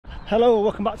Hello,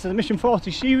 welcome back to the Mission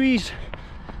 40 series.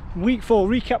 Week 4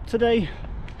 recap today,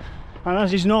 and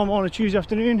as is normal on a Tuesday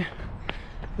afternoon,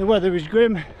 the weather is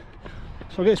grim,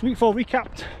 so I'll get this week 4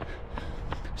 recapped,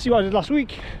 see what I did last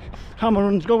week, how my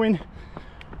run's going.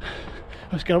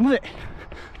 Let's get on with it.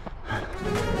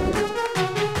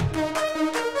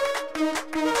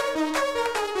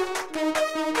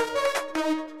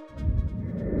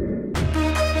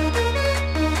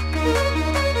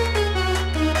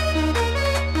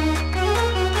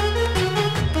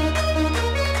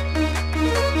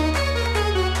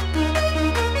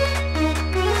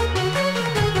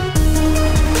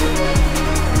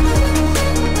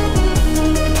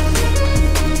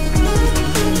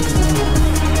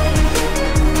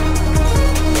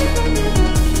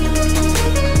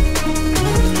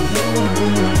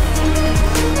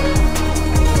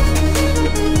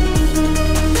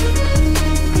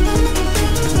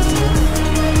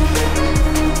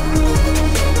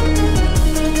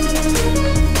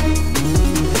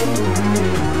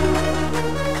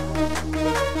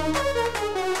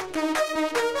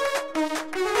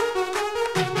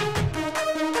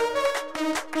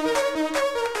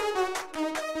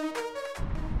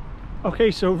 Okay,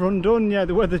 so run done. Yeah,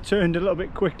 the weather turned a little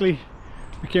bit quickly,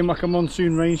 became like a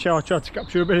monsoon rain shower. I tried to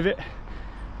capture a bit of it,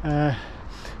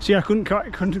 so yeah, I couldn't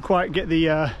quite get the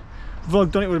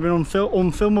vlog done. It would have been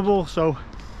unfilmable, so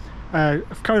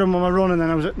I've carried on my run, and then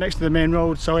I was next to the main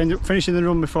road, so I ended up finishing the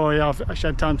run before I've actually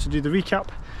had time to do the recap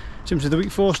in terms of the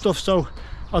week 4 stuff. So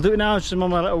I'll do it now, just on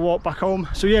my little walk back home.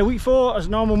 So yeah, week 4 as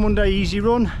normal, Monday easy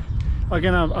run.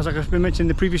 Again, as I've been mentioning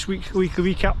in the previous weekly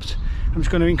recaps, I'm just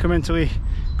going to incrementally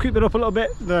creep it up a little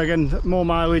bit. Again, more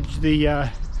mileage, the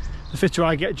fitter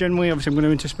I get generally. Obviously I'm going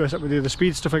to intersperse that with the other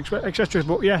speed stuff, etc.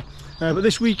 But yeah, but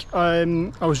this week I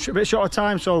was a bit short of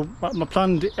time, so my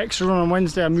planned extra run on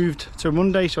Wednesday I moved to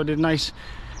Monday, so I did a nice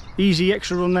easy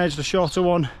extra run there, just a shorter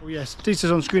one. Oh yes,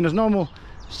 details on screen as normal.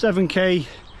 7k,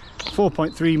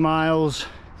 4.3 miles,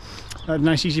 a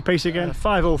nice easy pace again.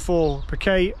 5:04 per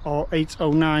k or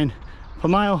 8:09 per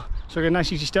mile. So I got a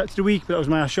nice easy start to the week, but that was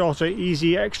my shorter,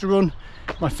 easy extra run.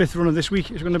 My 5th run of this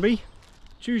week is going to be.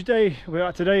 Tuesday, we're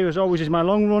at today, as always, is my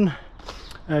long run.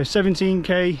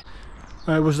 17k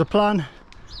was the plan,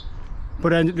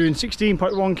 but I ended up doing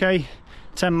 16.1k,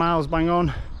 10 miles bang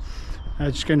on.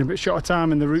 Just getting a bit shorter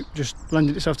time, and the route just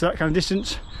lended itself to that kind of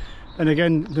distance. And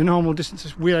again, the normal distance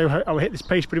is where I would hit this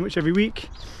pace pretty much every week.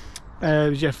 It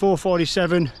was, yeah,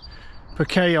 4:47 per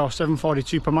k or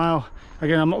 7:42 per mile.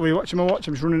 Again, I'm not really watching my watch,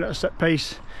 I'm just running at a set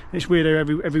pace. It's weird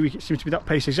how every week it seems to be that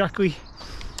pace exactly.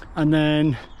 And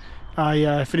then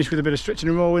I finished with a bit of stretching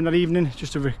and rowing that evening,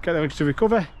 just to get the legs to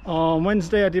recover. On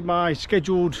Wednesday I did my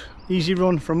scheduled easy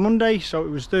run from Monday, so it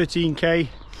was 13k,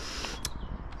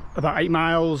 about 8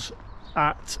 miles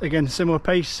at, again, similar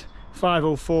pace,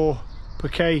 5:04 per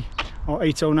k or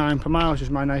 8:09 per mile, which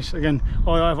is my nice. Again,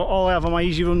 all I have on my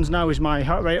easy runs now is my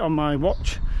heart rate on my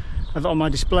watch. I have it on my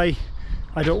display.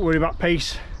 I don't worry about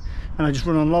pace, and I just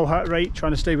run on low heart rate,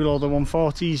 trying to stay below the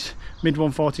 140s, mid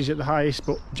 140s at the highest,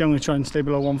 but generally try and stay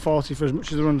below 140 for as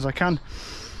much of the run as I can.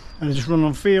 And I just run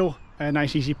on feel, a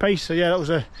nice easy pace. So yeah, that was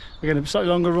again a slightly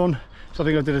longer run. So I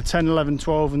think I did a 10, 11,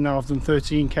 12, and now I've done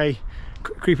 13k,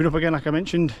 creeping up again like I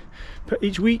mentioned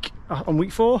each week on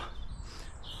week 4.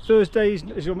 Thursdays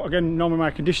is again normally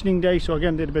my conditioning day, so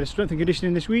again did a bit of strength and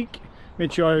conditioning this week.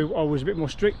 Made sure I was a bit more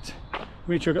strict,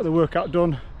 made sure I got the workout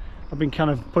done. I've been kind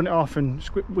of putting it off and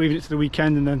leaving it to the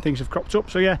weekend, and then things have cropped up.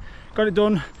 So yeah, got it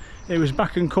done. It was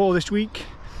back and core this week,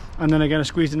 and then again I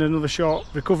squeezed in another short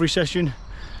recovery session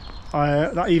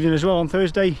that evening as well on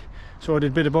Thursday. So I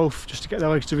did a bit of both just to get the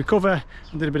legs to recover,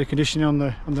 and did a bit of conditioning on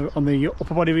the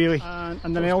upper body really.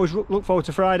 And then I always look forward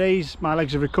to Fridays. My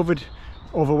legs have recovered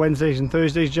over Wednesdays and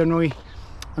Thursdays generally,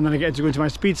 and then I get to go into my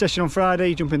speed session on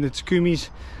Friday, jump in the Takumis.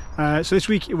 So this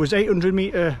week it was 800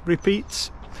 metre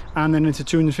repeats, and then into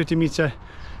 250 metre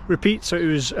repeats. So it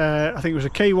was I think it was a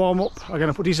k warm-up. Again,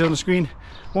 I put these on the screen.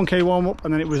 1k warm-up,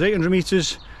 and then it was 800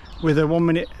 metres with a 1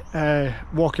 minute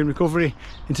walk-in recovery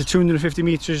into 250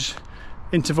 metres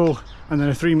interval, and then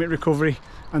a 3 minute recovery,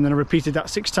 and then I repeated that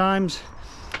 6 times.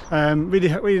 Really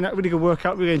good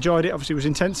workout, really enjoyed it. Obviously it was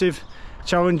intensive,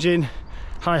 challenging,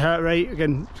 high heart rate.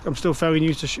 Again, I'm still fairly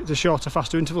new to the shorter,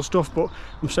 faster interval stuff, but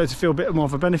I'm starting to feel a bit more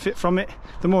of a benefit from it.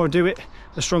 The more I do it,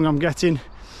 the stronger I'm getting.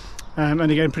 And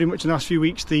again, pretty much in the last few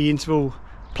weeks, the interval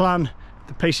plan,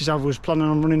 the paces I was planning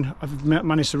on running, I've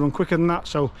managed to run quicker than that,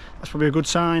 so that's probably a good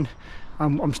sign.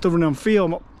 I'm still running on feel,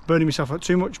 I'm not burning myself out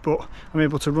too much, but I'm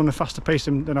able to run a faster pace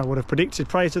than I would have predicted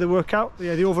prior to the workout.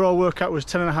 Yeah, the overall workout was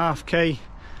 10.5k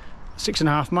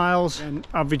 6.5 miles, and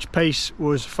average pace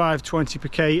was 5:20 per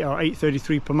k or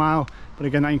 8:33 per mile. But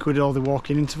again, that included all the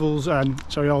walking intervals,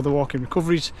 all the walking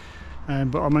recoveries.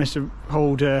 But I managed to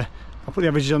hold. I'll put the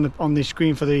averages on the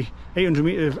screen for the 800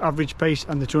 metre average pace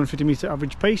and the 250 metre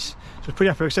average pace. So pretty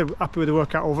happy. Like I said, happy with the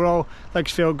workout overall.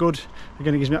 Legs feel good.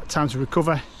 Again, it gives me that time to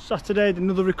recover. Saturday,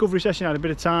 another recovery session. I had a bit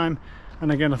of time,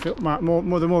 and again, I feel the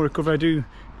more recovery I do,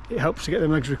 it helps to get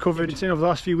them legs recovered. It's in over the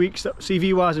last few weeks that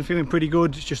CV wise I'm feeling pretty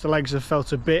good. It's just the legs have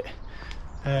felt a bit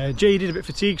jaded, a bit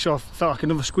fatigued, so I felt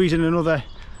like squeezing another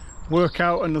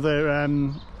workout, another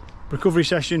recovery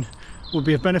session would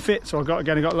be of benefit. So I got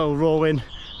a little roll in,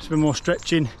 just a bit more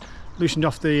stretching, loosened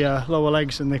off the lower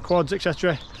legs and the quads,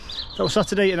 etc. That was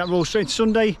Saturday, and that rolled straight into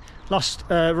Sunday. Last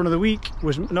run of the week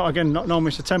was not normally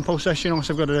it's a tempo session, unless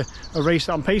I've got a race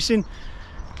that I'm pacing.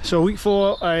 So week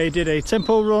 4 I did a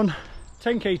tempo run,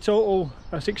 10k total,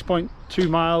 6.2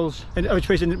 miles, and average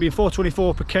pace ended up being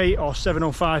 4:24 per k or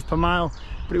 7:05 per mile.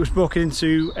 But it was broken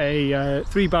into a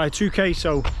 3x2k,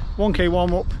 so 1k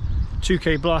warm up,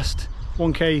 2k blast,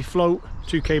 1k float,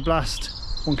 2k blast,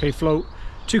 1k float,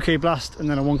 2k blast, and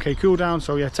then a 1k cool down.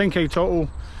 So yeah, 10k total,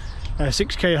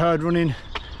 6k hard running,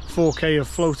 4k of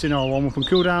floating or warm up and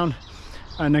cool down.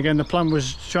 And again, the plan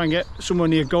was to try and get somewhere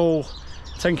near goal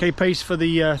 10k pace for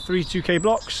the 3 2k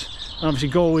blocks. And obviously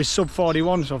goal is sub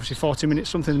 41, so obviously 40 minutes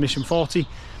something, the mission 40.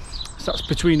 So that's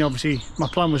between, obviously my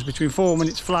plan was between 4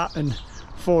 minutes flat and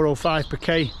 4:05 per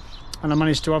k, and I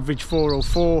managed to average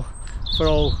 4:04 for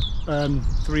all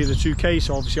 3 of the 2k,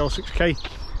 so obviously all 6k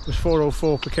was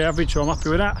 4:04 per k average, so I'm happy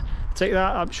with that. Take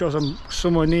that, that shows I'm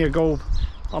somewhere near goal.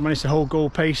 I managed to hold goal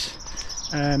pace.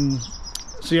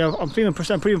 So yeah, I'm feeling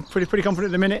pretty confident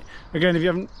at the minute. Again,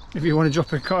 if you want to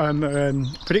drop a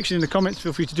prediction in the comments,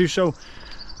 feel free to do so.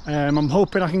 I'm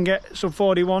hoping I can get sub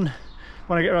 41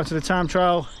 when I get around to the time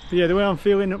trial. But yeah, the way I'm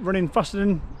feeling, running faster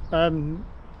than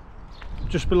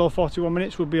just below 41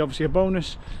 minutes would be obviously a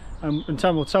bonus, and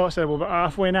time will tell. I said we're about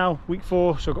halfway now, week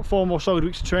 4, so I've got 4 more solid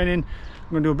weeks of training.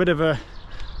 I'm going to do a bit of a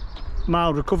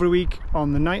mild recovery week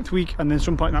on the 9th week, and then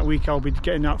some point that week I'll be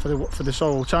getting out for the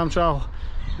solo time trial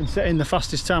and setting the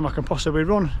fastest time I can possibly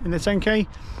run in the 10k,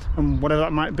 and whatever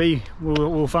that might be,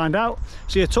 we'll find out.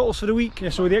 So yeah, totals for the week. Yeah,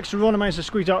 so with the extra run I managed to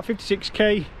squeeze out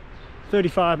 56k,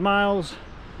 35 miles.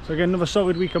 So again, another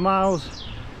solid week of miles.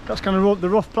 That's kind of the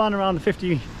rough plan, around the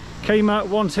 50k mark.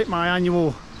 Once hit my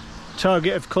annual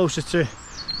target of closer to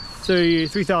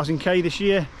 3,000k this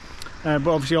year, but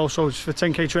obviously also for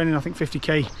 10k training I think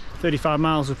 50k, 35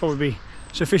 miles would probably be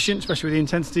sufficient, especially with the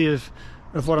intensity of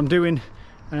what I'm doing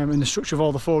and the structure of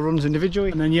all the 4 runs individually.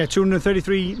 And then yeah,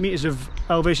 233 meters of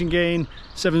elevation gain,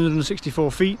 764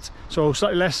 feet, so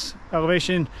slightly less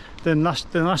elevation than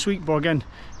last week, but again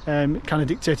kind of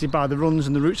dictated by the runs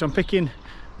and the routes I'm picking.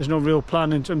 There's no real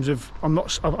plan in terms of, I'm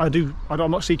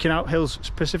not seeking out hills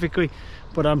specifically,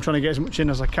 but I'm trying to get as much in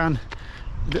as I can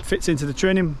that fits into the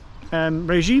training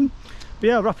regime. But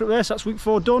yeah, I'll wrap it up there. So that's week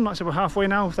 4 done. Like I said, we're halfway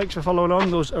now. Thanks for following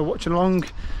along, those are watching along.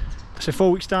 I say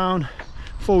 4 weeks down,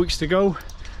 4 weeks to go.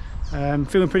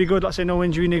 Feeling pretty good. Like I say, no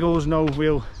injury niggles, no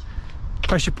real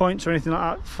pressure points or anything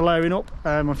like that flaring up.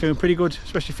 I'm feeling pretty good,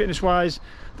 especially fitness wise.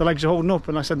 The legs are holding up,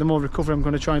 and like I said, the more recovery I'm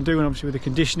going to try and do, and obviously with the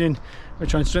conditioning, we're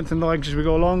trying to strengthen the legs as we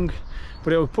go along,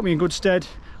 but it will put me in good stead.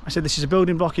 I said this is a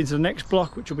building block into the next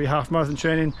block, which will be half marathon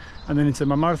training, and then into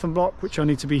my marathon block, which I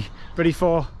need to be ready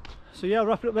for. So yeah, I'll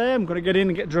wrap it up there. I'm going to get in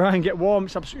and get dry and get warm.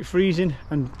 It's absolutely freezing,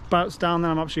 and bounce down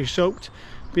there I'm absolutely soaked.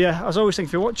 But yeah, as always, thank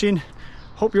you for watching.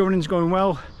 Hope your running's going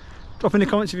well. Drop in the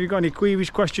comments if you've got any queries,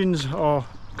 questions, or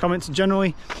comments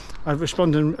generally. I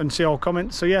respond and see all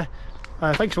comments. So yeah,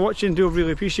 thanks for watching. Do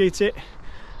really appreciate it.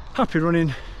 Happy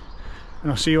running,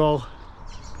 and I'll see you all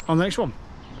on the next one.